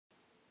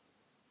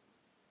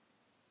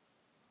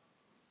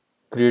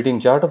Creating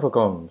chart of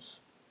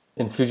accounts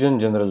in Fusion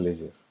General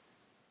Ledger.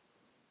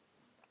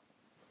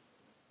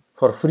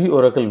 For free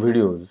Oracle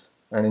videos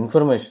and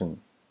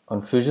information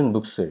on Fusion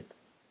Bookset,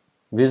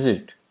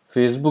 visit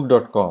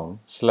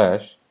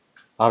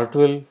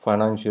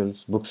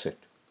facebook.com/R12Financials Bookset.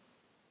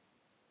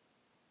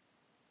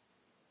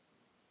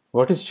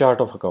 What is chart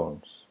of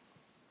accounts?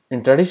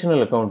 In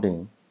traditional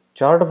accounting,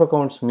 chart of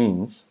accounts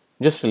means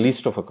just a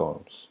list of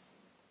accounts.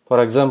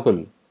 For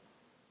example,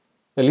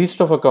 a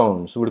list of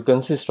accounts would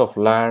consist of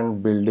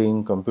land,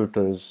 building,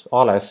 computers,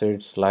 all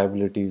assets,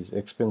 liabilities,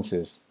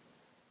 expenses,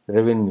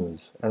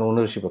 revenues, and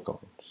ownership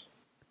accounts.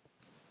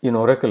 In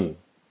Oracle,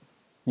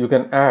 you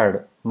can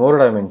add more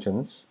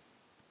dimensions,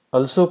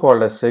 also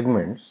called as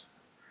segments,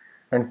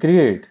 and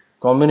create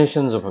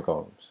combinations of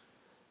accounts.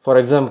 For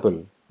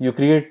example, you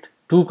create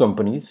two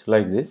companies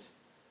like this,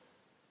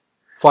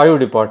 5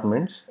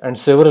 departments, and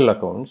several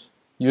accounts.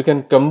 You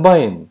can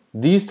combine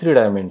these three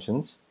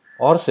dimensions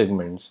or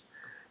segments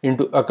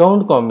into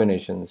account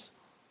combinations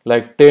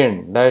like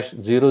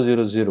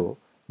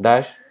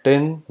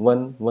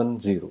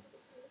 10-000-10110,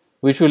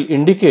 which will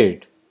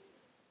indicate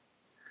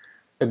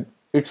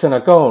it's an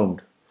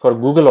account for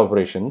Google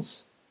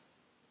operations,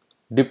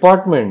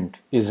 department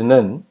is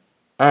none,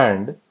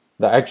 and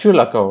the actual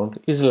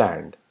account is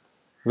land.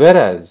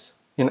 Whereas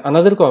in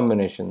another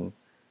combination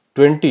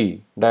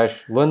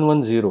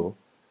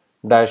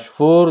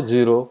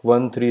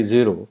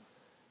 20-110-40130,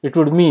 it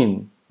would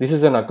mean this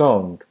is an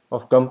account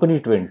of company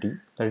 20,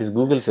 that is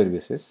Google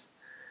services,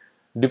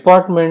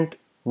 department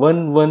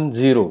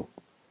 110,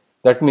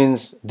 that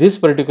means this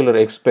particular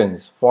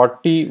expense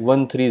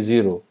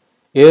 4130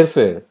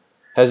 airfare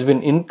has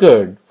been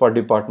incurred for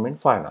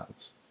department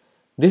finance.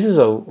 This is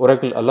how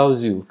Oracle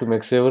allows you to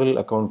make several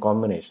account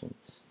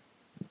combinations.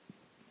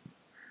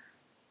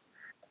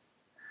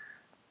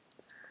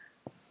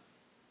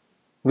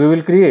 We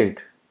will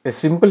create a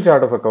simple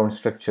chart of account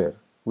structure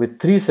with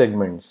 3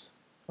 segments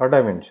or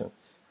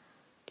dimensions: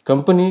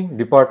 company,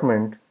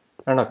 department,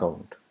 and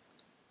account.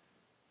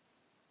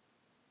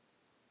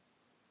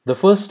 The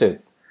first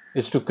step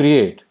is to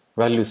create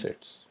value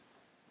sets.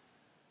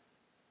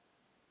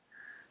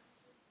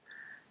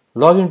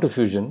 Log into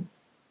Fusion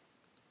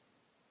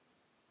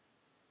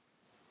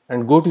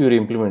and go to your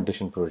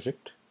implementation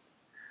project.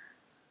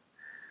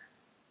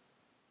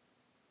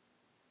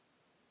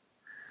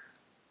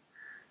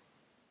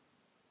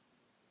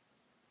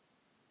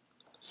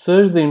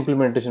 Search the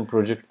implementation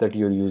project that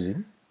you are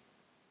using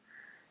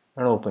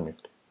and open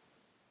it.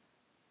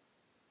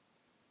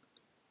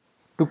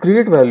 To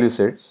create value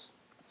sets,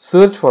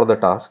 search for the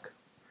task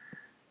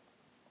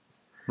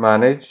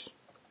Manage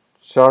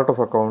Chart of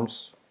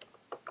Accounts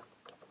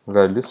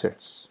Value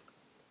Sets.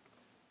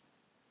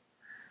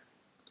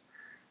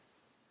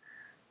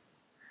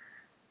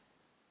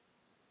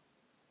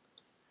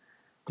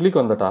 Click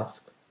on the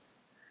task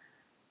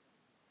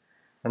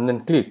and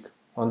then click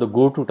on the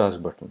Go to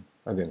Task button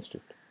against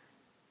it.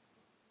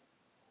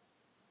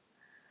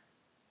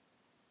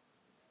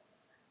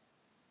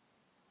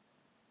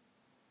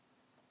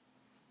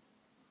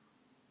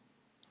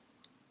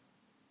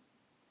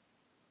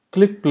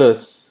 Click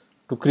plus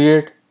to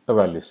create a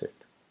value set.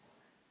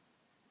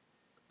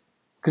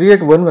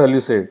 Create one value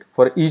set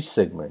for each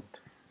segment.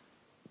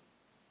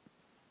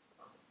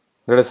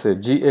 Let us say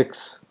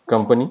GX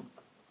company.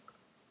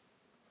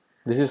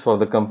 This is for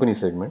the company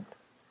segment.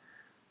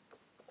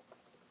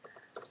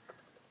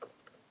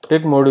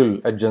 Take module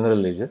at general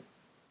ledger.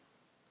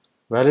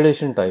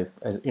 Validation type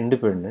as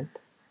independent.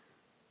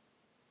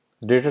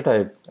 Data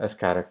type as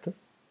character.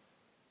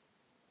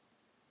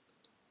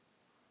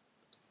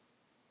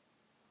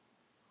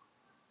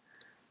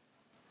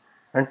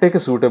 And take a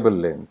suitable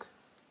length.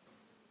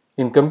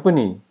 In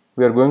company,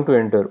 we are going to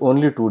enter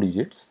only 2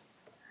 digits.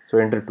 So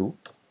enter 2.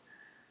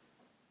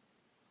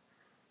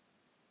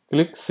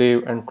 Click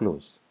Save and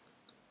Close.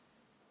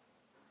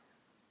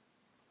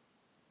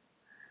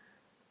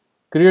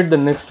 Create the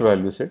next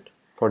value set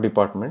for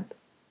department.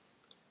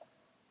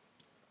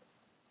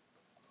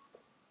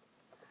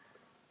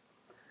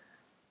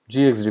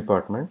 GX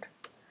department.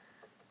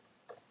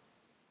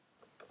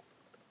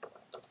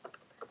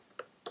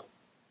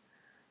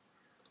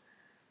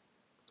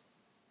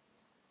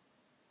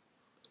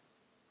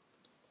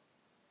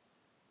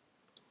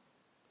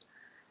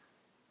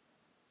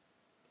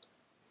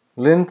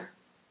 Length,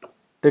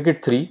 take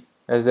it 3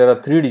 as there are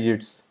 3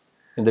 digits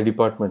in the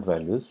department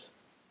values.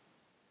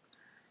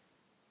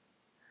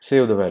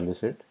 Save the value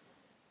set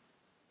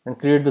and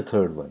create the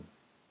third one.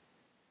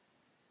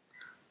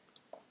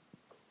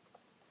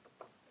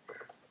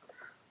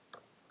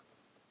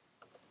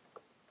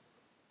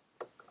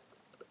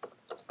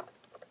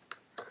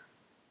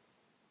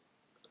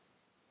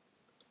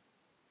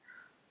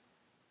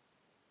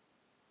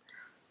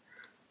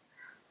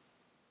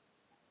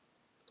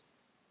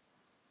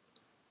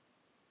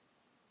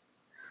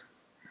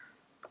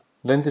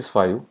 Length is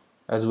 5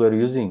 as we are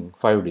using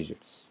 5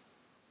 digits.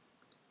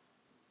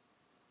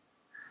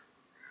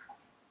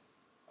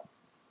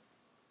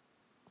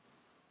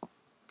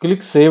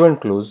 Click Save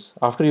and Close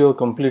after you have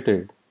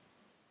completed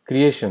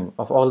creation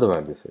of all the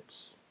value sets.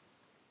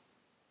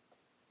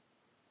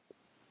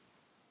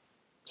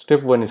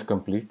 Step 1 is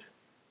complete.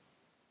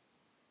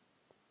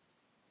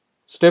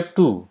 Step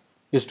 2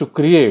 is to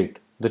create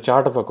the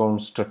chart of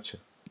accounts structure.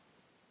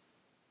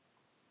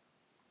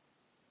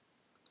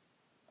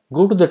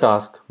 Go to the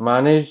task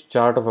Manage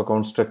Chart of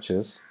Account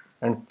Structures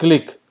and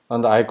click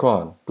on the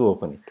icon to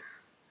open it.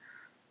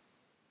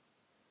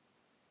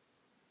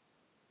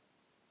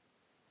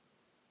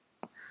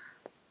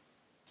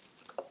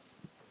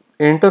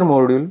 Enter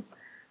module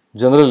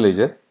General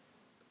Ledger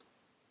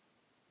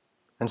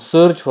and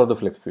search for the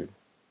flex field.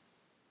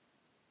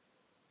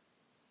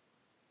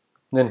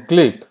 Then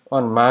click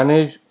on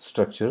Manage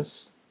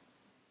Structures.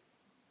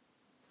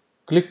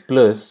 Click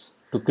plus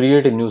to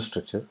create a new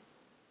structure.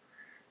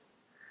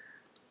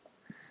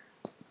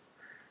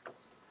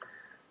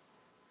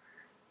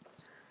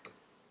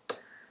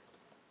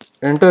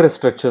 Enter a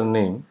structure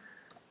name.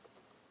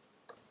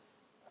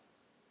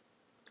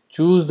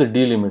 Choose the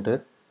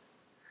delimiter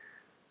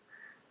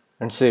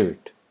and save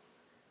it.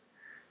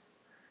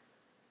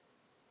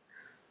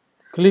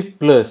 Click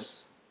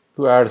plus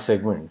to add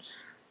segments.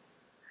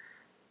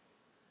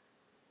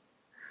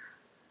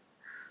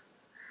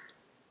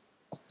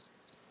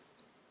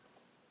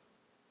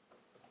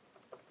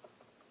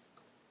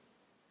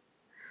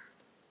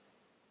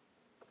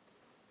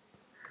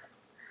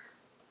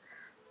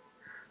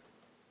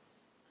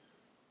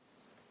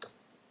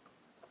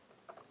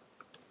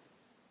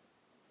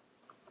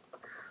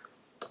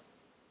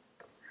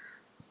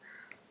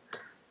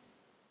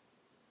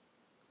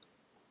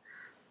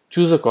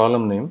 Choose a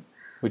column name,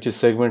 which is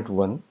segment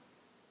 1.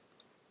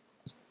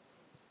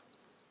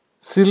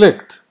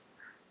 Select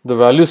the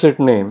value set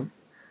name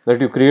that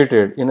you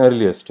created in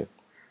earlier step.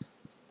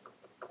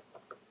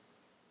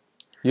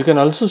 You can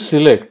also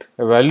select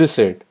a value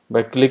set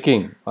by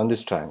clicking on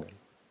this triangle.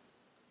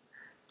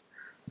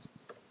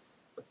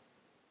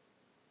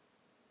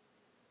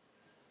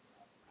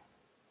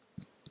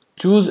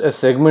 Choose a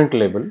segment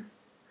label,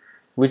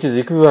 which is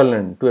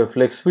equivalent to a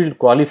flex field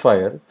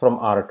qualifier from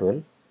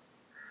R12.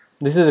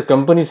 This is a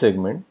company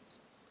segment,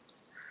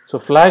 so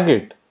flag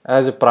it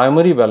as a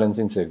primary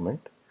balancing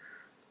segment.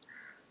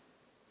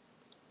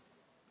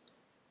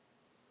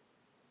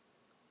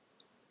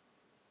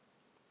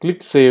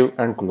 Click Save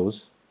and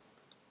Close.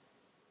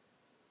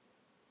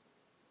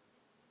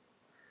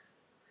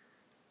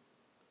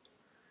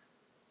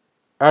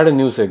 Add a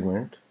new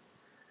segment.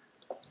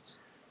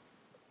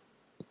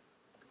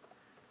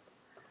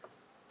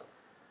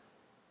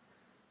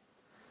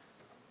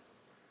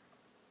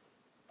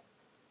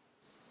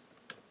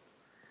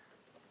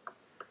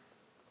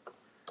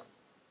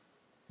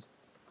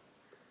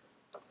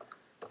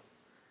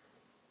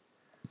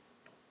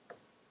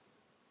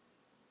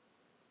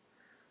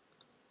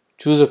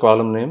 Choose a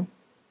column name,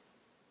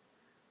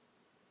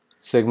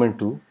 segment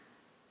 2,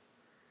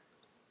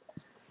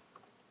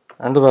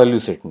 and the value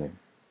set name.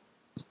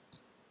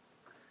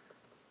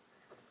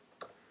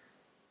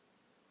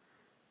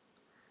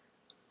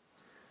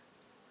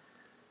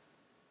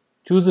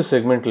 Choose the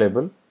segment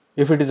label.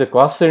 If it is a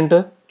cost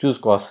center, choose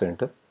cost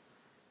center.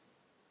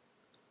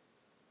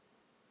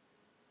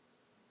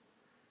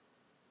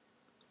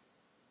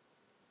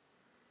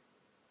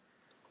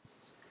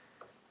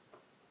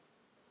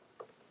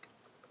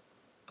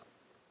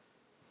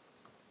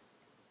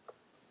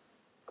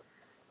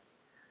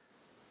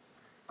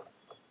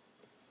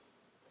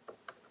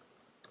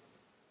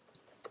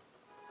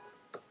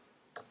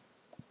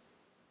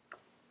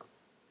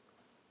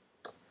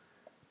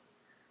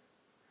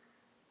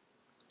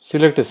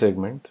 Select a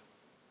segment.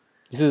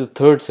 This is the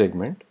third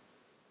segment,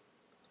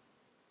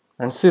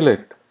 and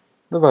select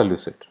the value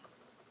set.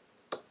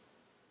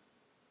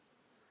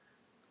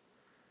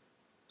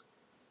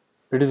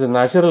 It is a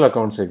natural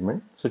account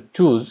segment, so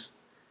choose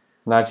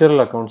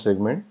natural account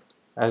segment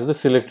as the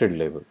selected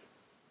label.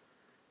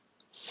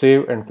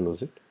 Save and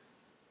close it.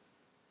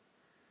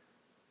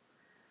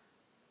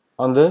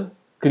 On the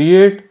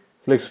create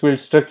flex field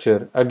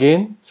structure,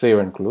 again save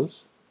and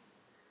close.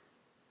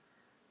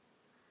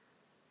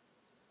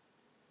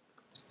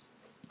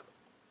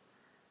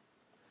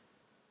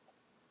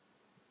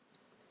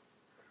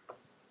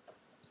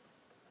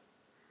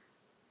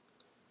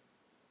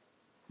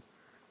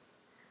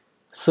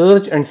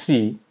 Search and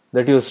see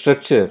that your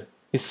structure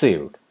is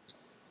saved.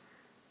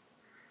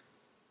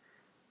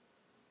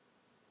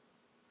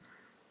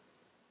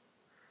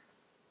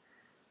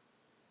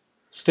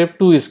 Step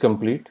 2 is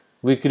complete.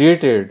 We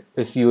created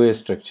a COA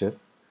structure.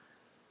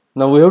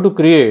 Now we have to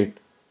create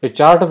a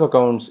chart of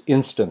accounts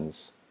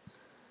instance.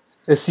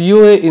 A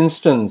COA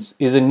instance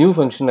is a new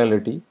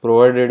functionality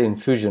provided in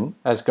Fusion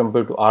as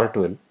compared to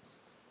R12.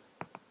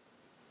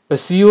 A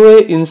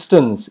COA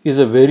instance is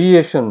a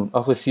variation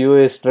of a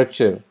COA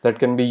structure that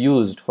can be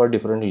used for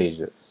different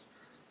ledgers.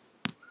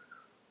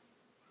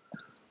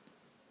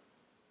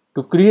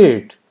 To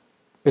create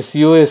a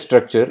COA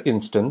structure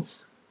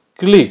instance,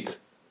 click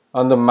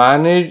on the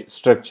Manage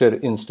Structure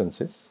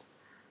Instances.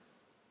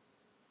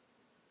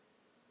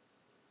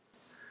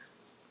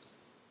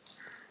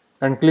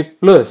 And click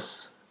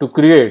plus to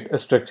create a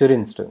structure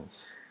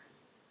instance.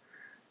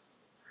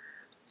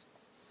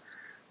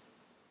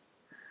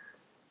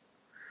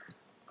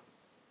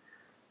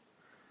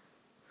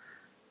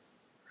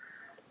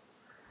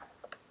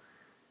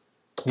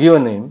 Give a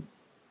name.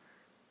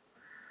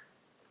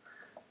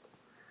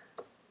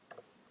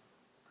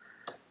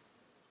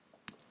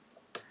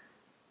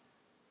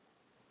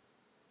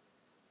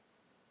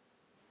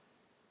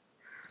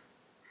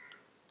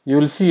 You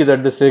will see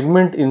that the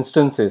segment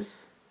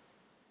instances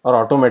are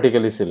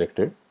automatically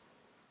selected.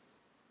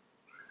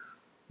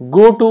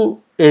 Go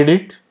to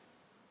Edit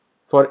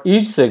for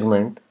each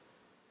segment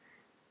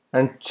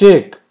and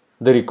check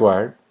the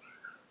required,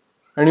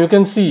 and you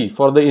can see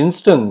for the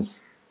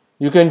instance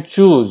you can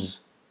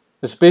choose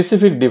a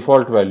specific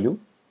default value.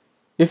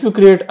 If you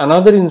create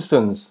another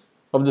instance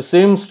of the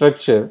same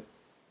structure,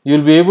 you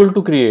will be able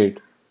to create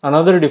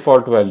another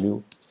default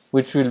value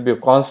which will be a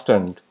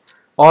constant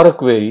or a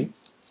query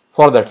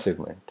for that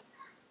segment.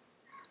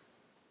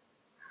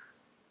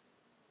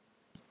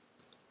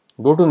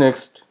 Go to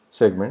next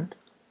segment,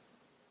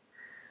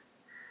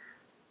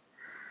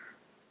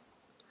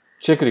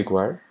 check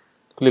required,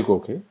 click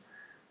OK,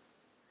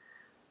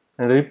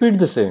 and repeat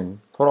the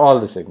same for all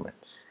the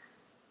segments.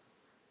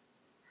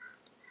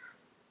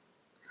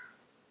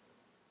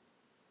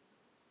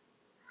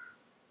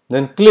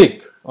 Then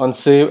click on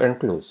Save and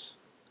Close.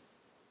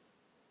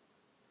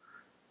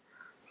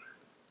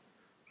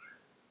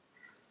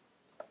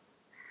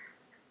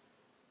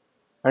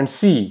 And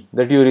see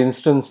that your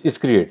instance is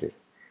created.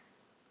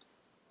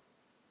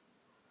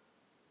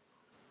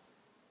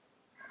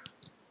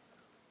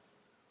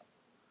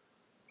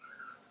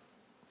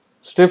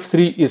 Step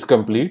 3 is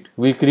complete.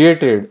 We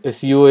created a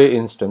COA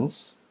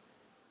instance.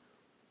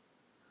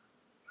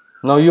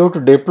 Now you have to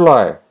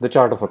deploy the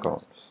chart of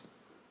accounts.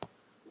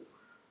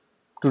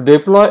 To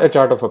deploy a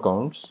chart of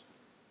accounts,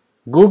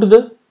 go to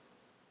the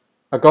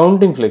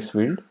Accounting Flex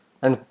field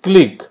and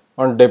click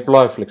on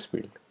Deploy Flex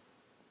field.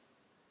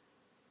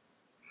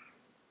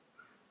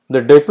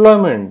 The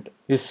deployment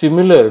is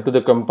similar to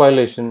the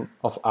compilation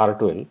of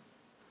R12.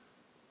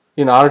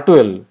 In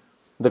R12,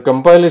 the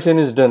compilation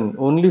is done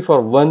only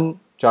for one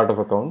chart of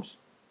accounts,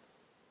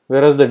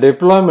 whereas the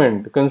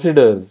deployment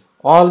considers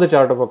all the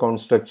chart of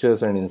account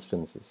structures and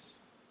instances.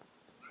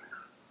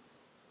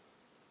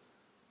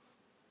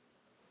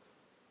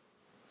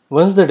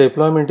 Once the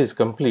deployment is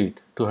complete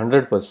to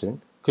 100%,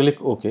 click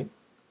OK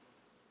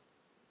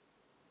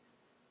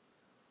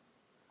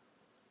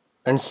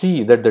and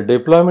see that the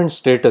deployment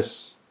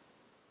status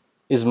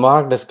is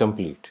marked as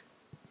complete.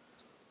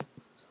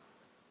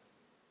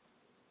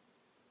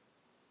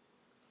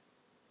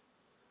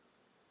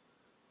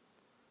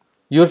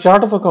 Your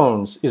chart of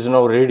accounts is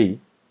now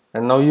ready,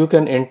 and now you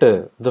can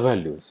enter the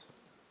values.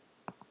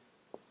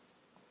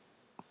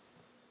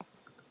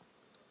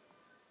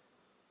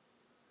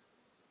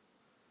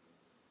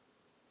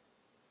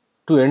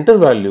 To enter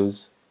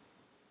values,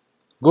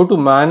 go to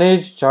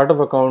Manage Chart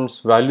of Accounts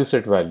Value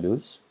Set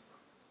Values.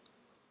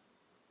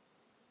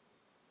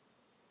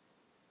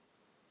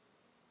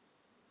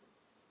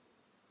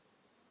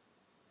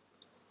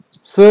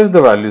 Search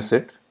the value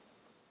set.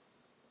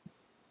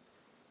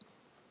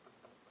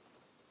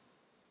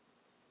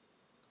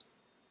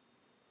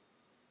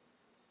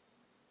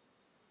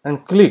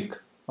 And click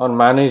on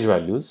Manage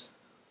Values.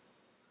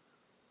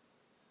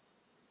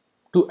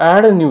 To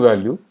add a new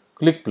value,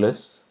 click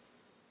plus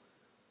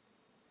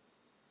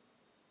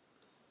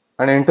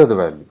and enter the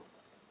value.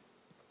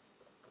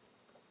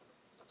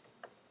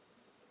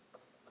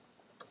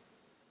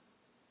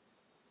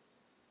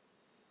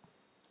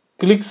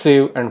 Click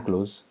Save and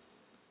Close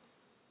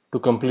to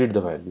complete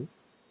the value.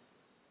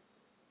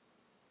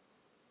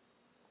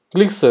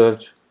 Click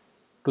Search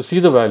to see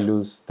the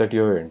values that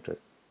you have entered.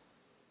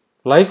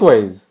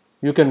 Likewise,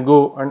 you can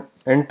go and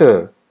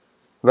enter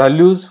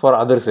values for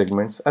other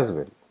segments as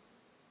well.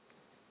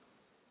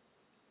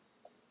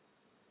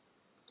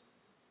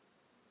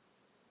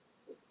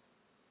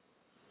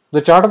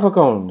 The chart of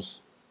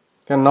accounts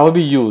can now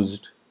be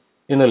used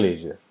in a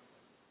ledger.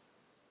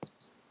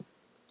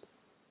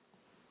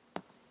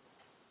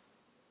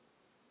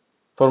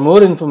 For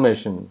more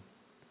information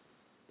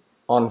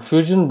on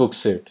Fusion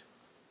Bookset,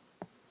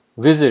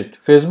 visit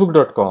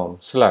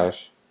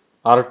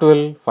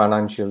facebook.com/R12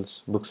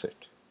 Financials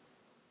Bookset.